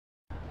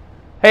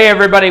Hey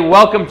everybody,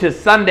 welcome to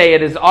Sunday.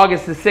 It is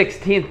August the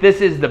 16th. This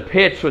is The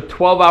Pitch with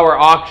 12-hour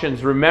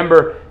auctions.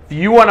 Remember, if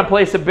you want to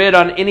place a bid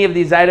on any of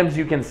these items,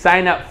 you can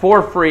sign up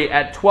for free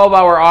at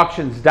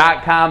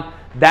 12hourauctions.com.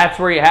 That's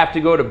where you have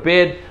to go to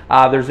bid.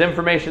 There's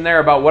information there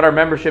about what our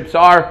memberships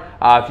are.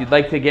 If you'd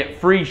like to get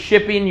free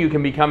shipping, you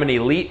can become an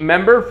elite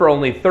member for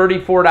only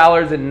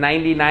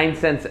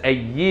 $34.99 a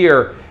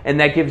year. And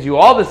that gives you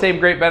all the same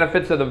great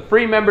benefits of the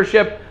free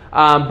membership,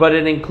 but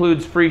it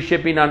includes free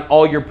shipping on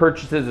all your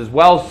purchases as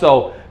well.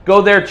 So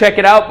go there, check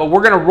it out. But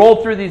we're going to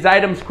roll through these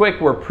items quick.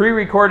 We're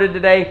pre-recorded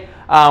today.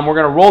 We're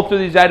going to roll through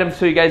these items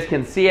so you guys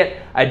can see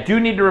it. I do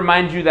need to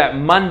remind you that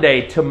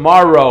Monday,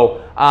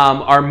 tomorrow,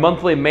 our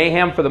monthly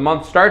mayhem for the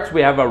month starts.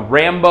 We have a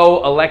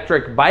Rambo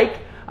electric bike,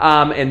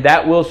 and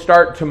that will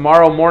start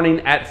tomorrow morning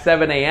at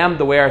 7 a.m.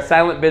 The way our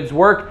silent bids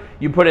work,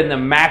 you put in the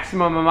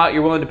maximum amount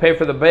you're willing to pay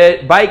for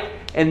the bike,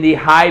 and the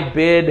high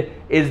bid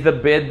is the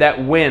bid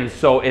that wins.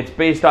 So it's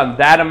based on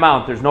that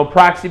amount. There's no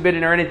proxy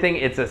bidding or anything.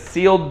 It's a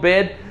sealed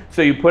bid.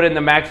 So you put in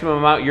the maximum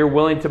amount you're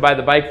willing to buy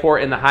the bike for,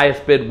 and the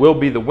highest bid will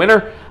be the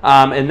winner.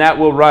 And that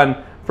will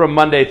run from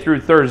Monday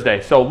through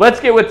Thursday. So let's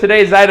get with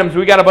today's items.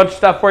 We got a bunch of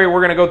stuff for you. We're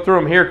going to go through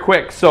them here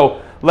quick.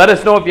 So let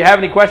us know if you have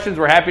any questions.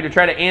 We're happy to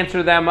try to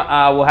answer them.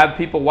 We'll have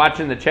people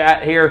watching the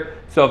chat here.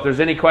 So if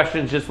there's any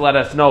questions, just let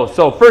us know.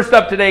 So first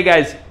up today,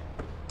 guys,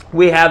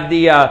 we have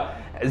the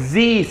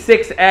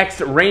Z6X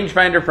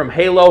rangefinder from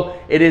Halo.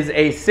 It is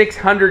a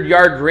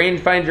 600-yard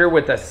rangefinder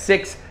with a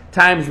 6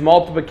 times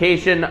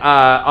multiplication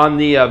on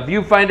the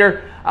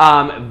viewfinder.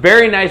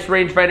 Very nice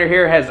rangefinder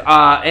here. Has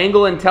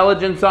angle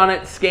intelligence on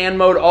it, scan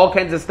mode, all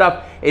kinds of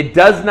stuff. It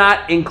does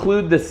not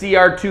include the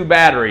CR2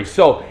 battery.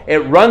 So it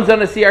runs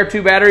on a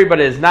CR2 battery, but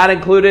it is not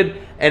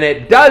included. And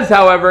it does,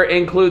 however,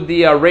 include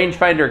the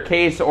rangefinder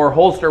case or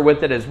holster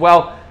with it as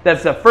well.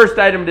 That's the first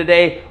item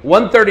today.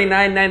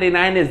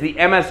 $139.99 is the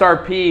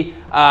MSRP,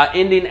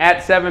 ending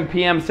at 7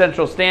 p.m.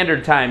 Central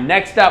Standard Time.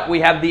 Next up, we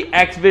have the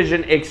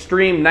X-Vision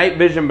Extreme Night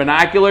Vision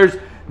Binoculars.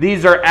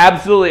 These are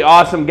absolutely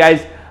awesome,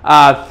 guys.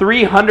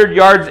 300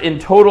 yards in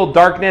total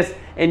darkness,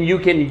 and you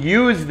can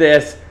use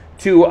this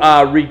to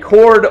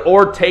record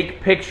or take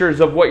pictures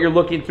of what you're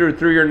looking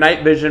through your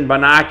night vision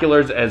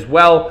binoculars as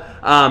well.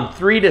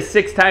 3 to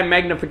 6 time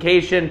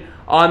magnification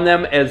on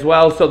them as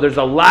well. So there's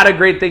a lot of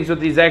great things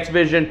with these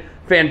X-Vision.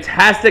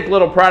 Fantastic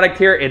little product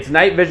here. It's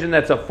night vision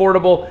that's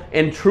affordable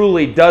and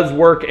truly does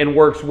work and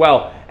works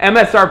well.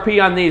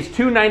 MSRP on these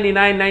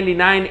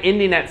 $299.99,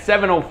 ending at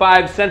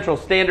 7:05 Central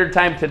Standard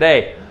Time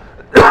today.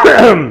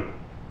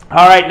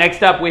 All right,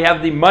 next up we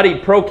have the Muddy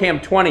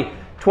ProCam 20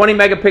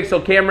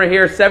 megapixel camera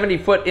here,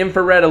 70-foot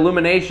infrared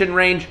illumination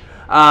range.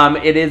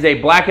 It is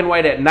a black and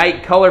white at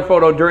night color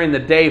photo during the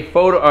day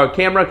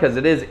camera because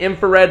it is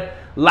infrared.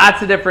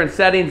 Lots of different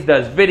settings,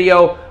 does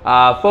video,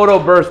 photo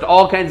burst,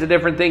 all kinds of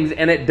different things,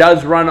 and it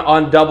does run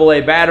on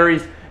AA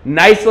batteries.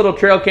 Nice little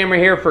trail camera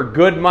here for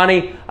good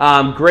money.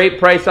 Great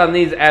price on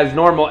these as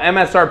normal.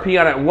 MSRP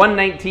on it,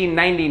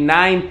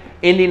 $119.99,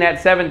 ending at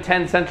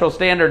 7:10 Central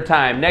Standard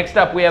Time. Next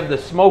up, we have the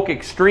Spark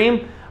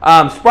Extreme,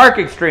 from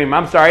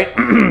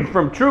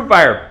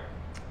TrueFire.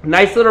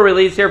 Nice little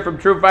release here from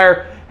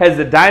TrueFire. Has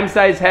the dime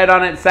size head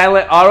on it,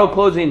 silent auto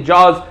closing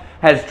jaws,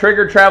 has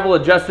trigger travel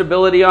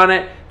adjustability on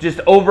it.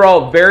 Just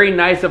overall very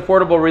nice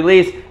affordable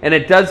release, and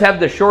it does have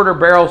the shorter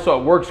barrel, so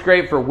it works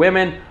great for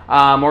women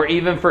or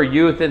even for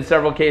youth in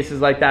several cases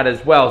like that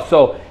as well.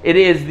 So it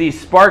is the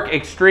Spark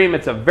Extreme.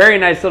 It's a very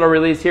nice little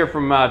release here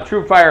from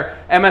TrueFire.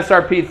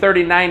 MSRP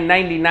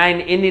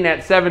 $39.99, ending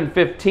at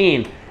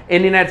 7:15.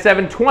 Ending at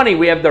 7:20,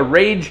 we have the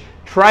Rage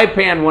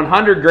Trypan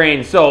 100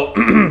 grain. So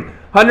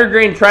 100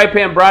 grain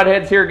Trypan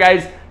broadheads here,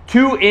 guys.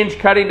 2-inch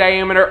cutting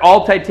diameter,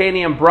 all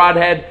titanium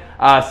broadhead.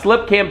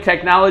 Slip cam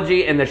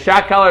technology, and the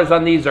shock collars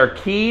on these are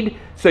keyed,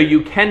 so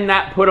you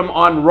cannot put them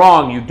on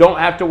wrong. You don't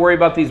have to worry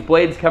about these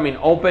blades coming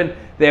open.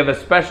 They have a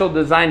special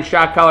design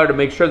shock collar to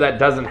make sure that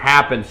doesn't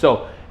happen.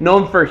 So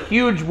known for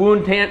huge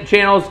wound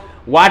channels.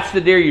 Watch the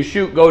deer you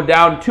shoot go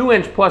down.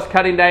 2-inch plus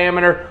cutting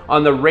diameter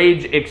on the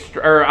Rage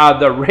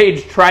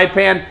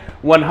Trypan.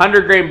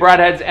 100 grain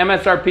broadheads,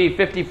 MSRP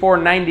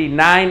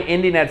 $54.99,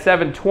 ending at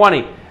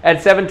 7:20.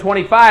 At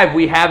 7:25,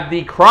 we have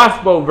the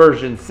crossbow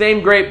version. Same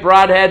great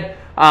broadhead.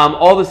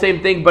 All the same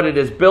thing, but it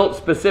is built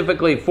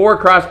specifically for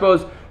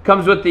crossbows.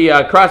 Comes with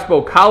the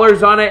crossbow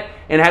collars on it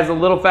and has a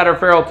little fatter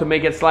ferrule to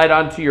make it slide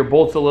onto your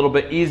bolts a little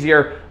bit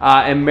easier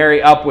and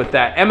marry up with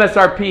that.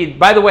 MSRP,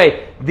 by the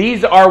way,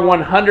 these are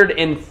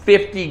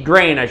 150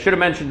 grain. I should have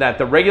mentioned that.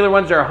 The regular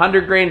ones are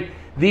 100 grain.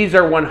 These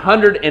are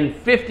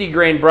 150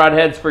 grain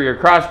broadheads for your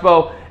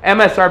crossbow.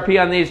 MSRP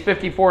on these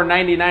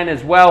 $54.99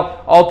 as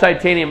well. All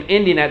titanium,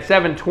 ending at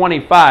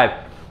 7:25.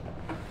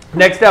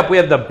 Next up, we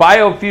have the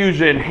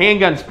BioFusion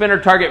handgun spinner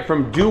target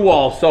from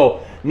Dual. So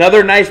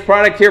another nice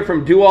product here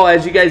from Dual.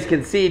 As you guys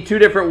can see, 2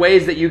 different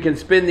ways that you can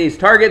spin these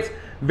targets.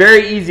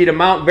 Very easy to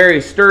mount, very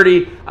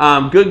sturdy,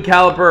 good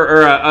caliper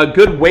or a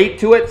good weight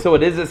to it, so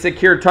it is a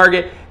secure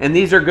target. And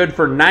these are good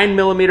for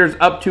 9mm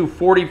up to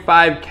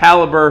 45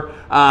 caliber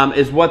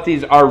is what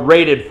these are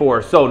rated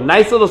for. So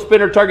nice little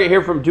spinner target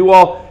here from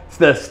DeWalt. It's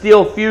the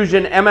Steel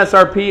Fusion.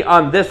 MSRP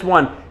on this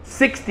one,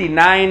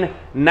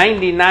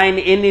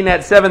 $69.99, ending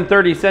at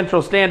 7:30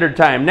 Central Standard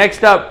Time.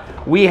 Next up,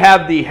 we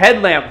have the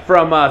headlamp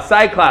from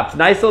Cyclops.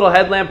 Nice little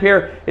headlamp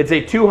here. It's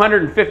a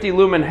 250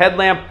 lumen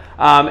headlamp.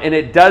 And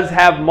it does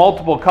have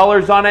multiple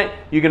colors on it.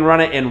 You can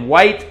run it in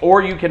white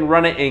or you can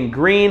run it in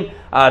green.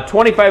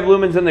 25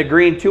 lumens in the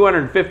green,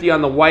 250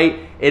 on the white.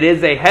 It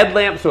is a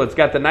headlamp, so it's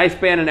got the nice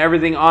band and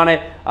everything on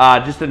it.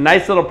 Just a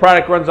nice little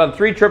product. Runs on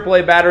 3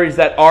 AAA batteries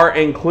that are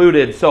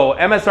included. So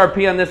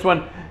MSRP on this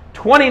one,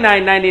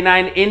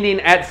 $29.99, ending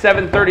at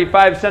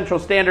 7:35 Central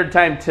Standard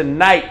Time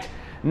tonight.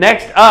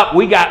 Next up,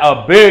 we got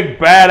a big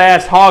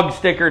badass hog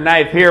sticker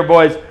knife here,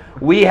 boys.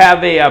 We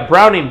have a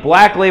Browning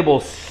Black Label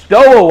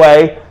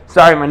Stowaway.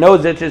 Sorry, my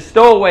nose itches.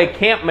 Stowaway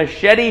Camp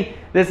Machete.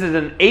 This is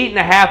an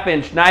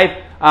 8.5-inch knife.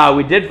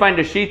 We did find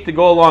a sheath to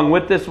go along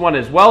with this one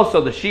as well,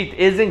 so the sheath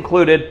is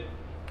included.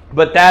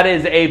 But that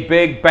is a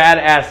big,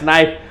 badass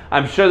knife.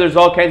 I'm sure there's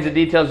all kinds of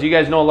details you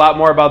guys know a lot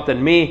more about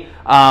than me,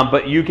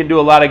 but you can do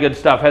a lot of good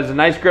stuff. Has a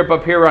nice grip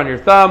up here on your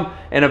thumb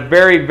and a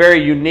very,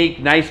 very unique,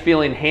 nice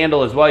feeling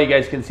handle as well. You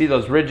guys can see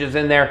those ridges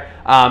in there.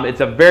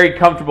 It's a very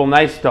comfortable,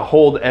 nice to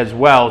hold as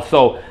well.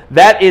 So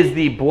that is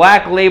the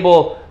Black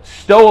Label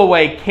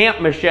Stowaway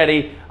Camp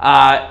Machete,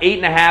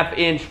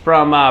 8.5-inch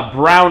from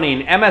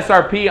Browning.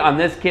 MSRP on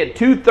this kit,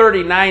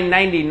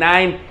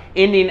 $239.99,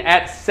 ending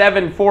at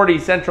 7:40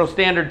 Central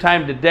Standard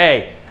Time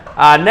today.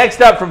 Next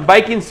up from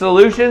Viking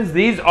Solutions,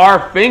 these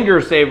are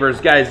finger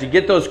savers, guys. You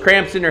get those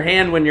cramps in your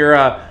hand when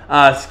you're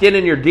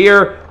skinning your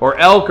deer or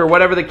elk or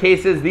whatever the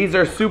case is. These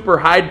are super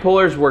hide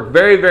pullers, work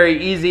very,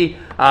 very easy.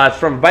 It's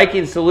from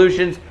Viking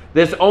Solutions.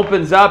 This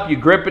opens up, you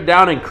grip it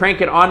down and crank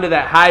it onto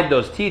that hide,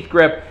 those teeth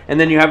grip, and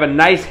then you have a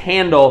nice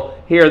handle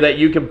here that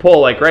you can pull.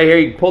 Like right here,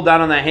 you can pull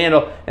down on that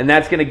handle, and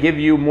that's going to give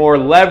you more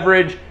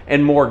leverage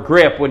and more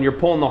grip when you're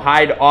pulling the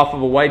hide off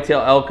of a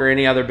whitetail elk or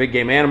any other big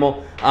game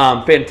animal.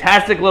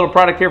 Fantastic little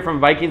product here from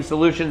Viking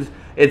Solutions.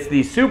 It's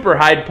the Super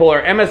Hide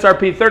Puller.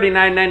 MSRP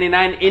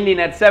 $39.99,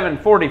 ending at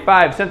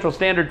 7:45 Central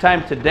Standard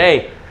Time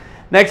today.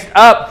 Next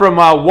up from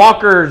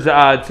Walker's,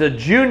 it's a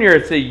junior,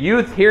 it's a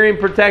youth hearing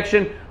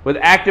protection with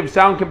active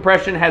sound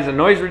compression, has a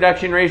noise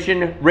reduction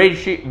rating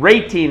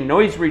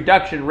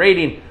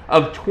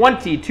of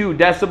 22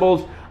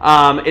 decibels.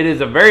 It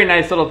is a very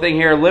nice little thing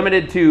here,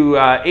 limited to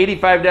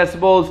 85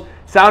 decibels.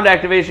 Sound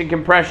activation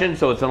compression,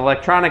 so it's an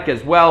electronic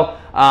as well.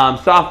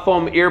 Soft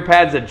foam ear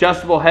pads,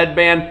 adjustable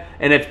headband,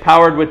 and it's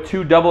powered with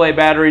 2 AA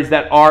batteries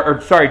that are,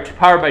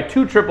 powered by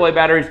 2 AAA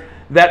batteries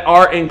that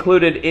are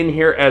included in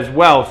here as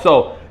well.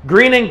 So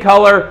green in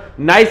color,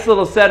 nice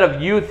little set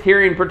of youth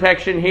hearing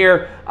protection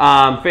here.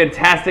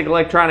 Fantastic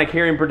electronic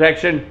hearing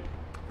protection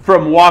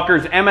from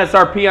Walker's.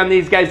 MSRP on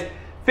these guys,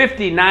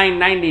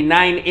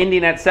 $59.99,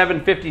 ending at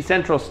 7:50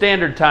 Central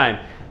Standard Time.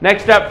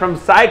 Next up from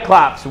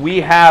Cyclops,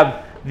 we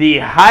have the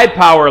High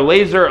Power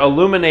Laser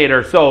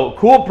Illuminator. So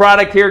cool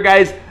product here,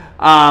 guys.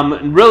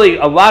 Really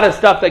a lot of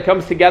stuff that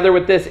comes together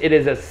with this. It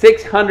is a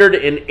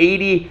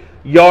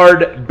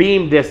 680-yard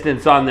beam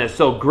distance on this.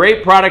 So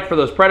great product for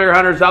those predator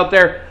hunters out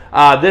there.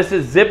 This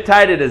is zip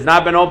tied. It has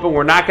not been opened.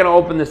 We're not going to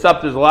open this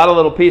up. There's a lot of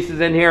little pieces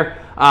in here.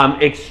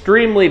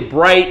 Extremely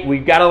bright.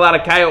 We've got a lot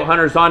of coyote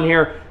hunters on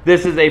here.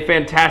 This is a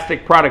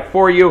fantastic product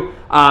for you.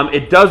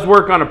 It does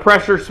work on a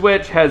pressure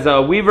switch, has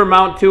a Weaver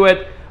mount to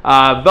it,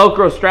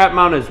 Velcro strap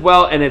mount as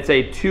well, and it's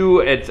a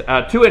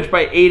 2-inch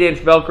by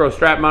 8-inch Velcro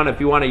strap mount if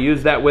you want to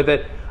use that with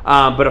it.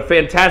 But a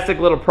fantastic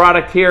little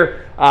product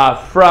here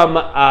from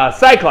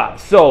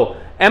Cyclops. So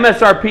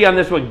MSRP on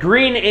this one,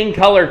 green in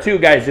color too,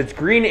 guys. It's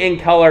green in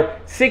color,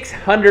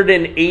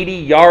 680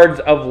 yards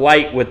of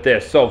light with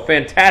this. So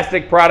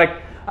fantastic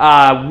product.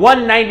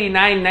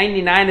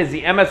 $199.99 is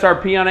the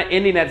MSRP on it,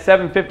 ending at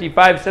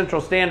 7:55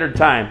 Central Standard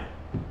Time.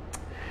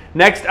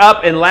 Next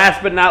up, and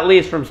last but not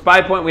least, from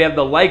SpyPoint, we have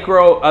the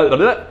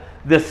SpyPoint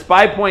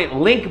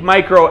Link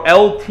Micro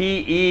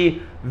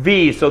LTE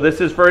V. So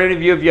this is for any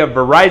of you, if you have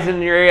Verizon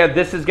in your area,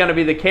 this is going to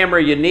be the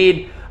camera you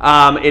need.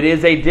 It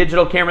is a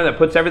digital camera that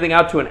puts everything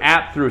out to an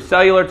app through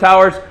cellular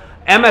towers.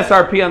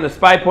 MSRP on the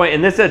SpyPoint,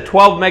 and this is a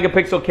 12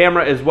 megapixel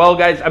camera as well,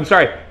 guys. I'm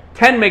sorry,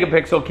 10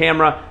 megapixel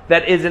camera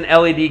that is an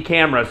LED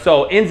camera.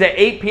 So ends at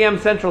 8 p.m.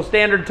 Central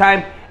Standard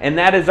Time, and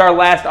that is our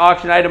last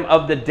auction item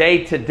of the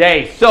day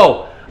today.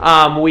 So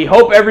we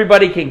hope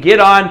everybody can get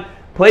on,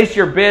 place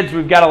your bids.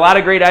 We've got a lot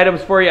of great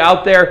items for you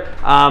out there,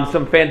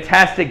 some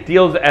fantastic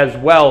deals as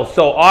well.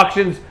 So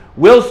auctions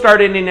will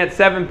start ending at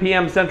 7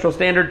 p.m. Central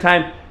Standard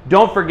Time.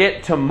 Don't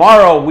forget,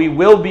 tomorrow we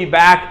will be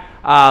back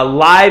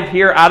live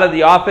here out of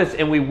the office,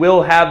 and we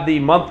will have the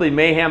monthly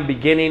mayhem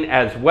beginning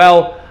as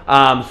well.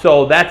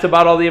 So that's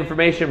about all the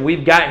information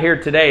we've got here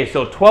today.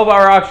 So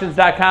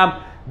 12hourauctions.com,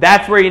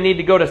 that's where you need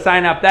to go to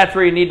sign up. That's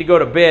where you need to go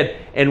to bid.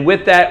 And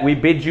with that, we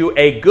bid you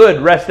a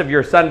good rest of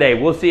your Sunday.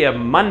 We'll see you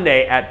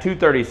Monday at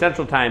 2:30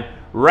 Central Time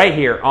right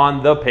here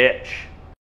on The Pitch.